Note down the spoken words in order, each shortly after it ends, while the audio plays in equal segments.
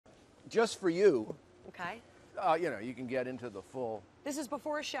just for you. Okay. You know, you can get into the full. This is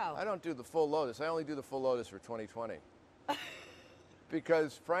before a show. I don't do the full Lotus. I only do the full Lotus for 2020.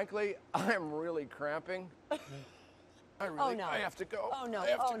 Because, frankly, I'm really cramping. Oh, no. I have to go. Oh, no. I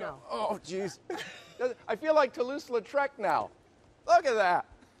have Oh, to no. go. Oh, jeez. I feel like Toulouse-Lautrec now. Look at that.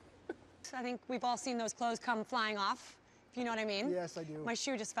 I think we've all seen those clothes come flying off, if you know what I mean. Yes, I do. My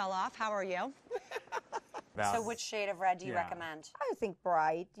shoe just fell off. How are you? So which shade of red do you recommend? I think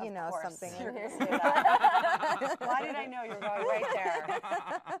bright, you Of know, course. something. You're gonna say that. Why did I know you were going right there?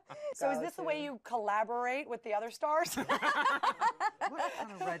 So is this the way you collaborate with the other stars? What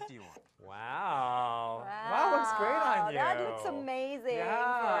kind of red do you want? Wow. Wow, looks great on you. That looks amazing for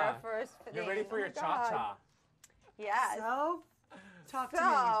our first thing. You're ready for your cha-cha. Yes. So, talk to me.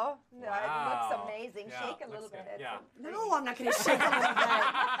 No, it Wow. looks amazing. Yeah, Shake a little looks bit. good. Yeah. No, I'm not going to shake a little bit.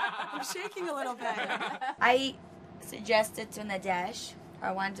 I'm shaking a little bit. I suggested to Nadesh,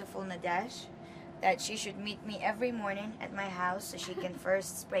 our wonderful Nadesh, that she should meet me every morning at my house so she can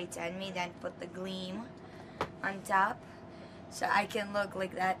first spray tan me, then put the gleam on top so I can look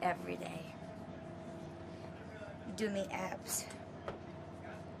like that every day. Do me abs.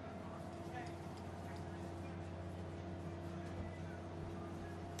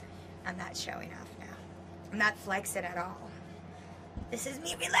 I'm not showing off now. I'm not flexing at all. This is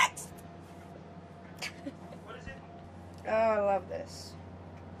me relaxed. What is it? Oh, I love this.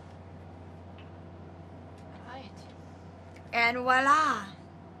 Right. And voila.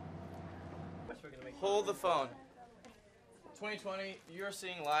 Hold the phone. 2020, you're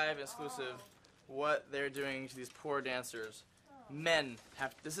seeing live exclusive what they're doing to these poor dancers. Men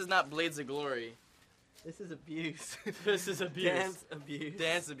have. This is not Blades of Glory. This is abuse. This is abuse. Dance abuse.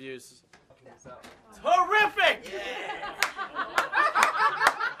 Dance abuse. It's horrific!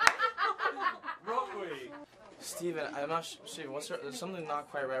 Steven, I'm not Steven, there's something not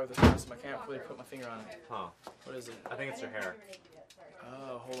quite right with this costume. I can't really put my finger on it. Huh. What is it? I think it's your hair.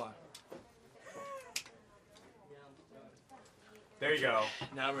 Oh, hold on. There you go.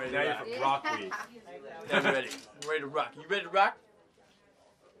 Now I'm ready Now to you're rock. from Rock Week. Now I'm ready. I'm ready to rock. You ready to rock?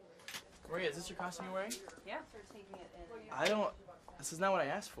 Maria, is this your costume you're wearing? Yeah. I don't. This is not what I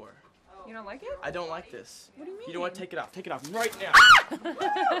asked for. You don't like it? I don't like this. What do you mean? You don't want to take it off. Take it off right now.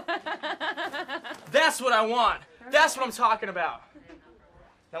 That's what I want. That's what I'm talking about.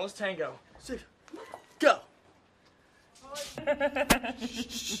 Now let's tango. Six, go.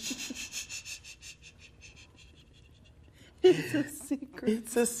 It's a secret.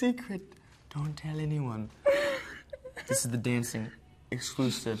 It's a secret. Don't tell anyone. This is the dancing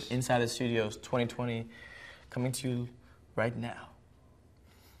exclusive Inside the Studios 2020 coming to you right now.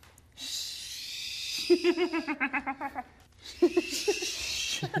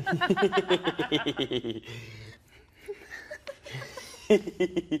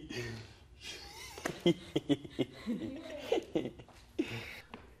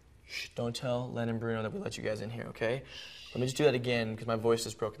 Don't tell Len and Bruno that we let you guys in here, okay? Let me just do that again because my voice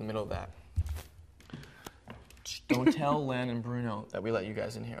is broke in the middle of that. Don't tell Len and Bruno that we let you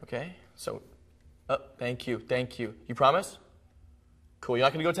guys in here, okay? So, thank you, thank you. You promise? Cool, you're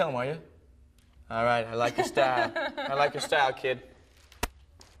not gonna go tell them, are you? All right, I like your style. I like your style, kid.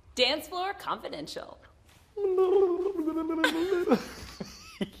 Dance floor confidential.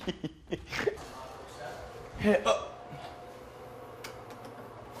 Hey,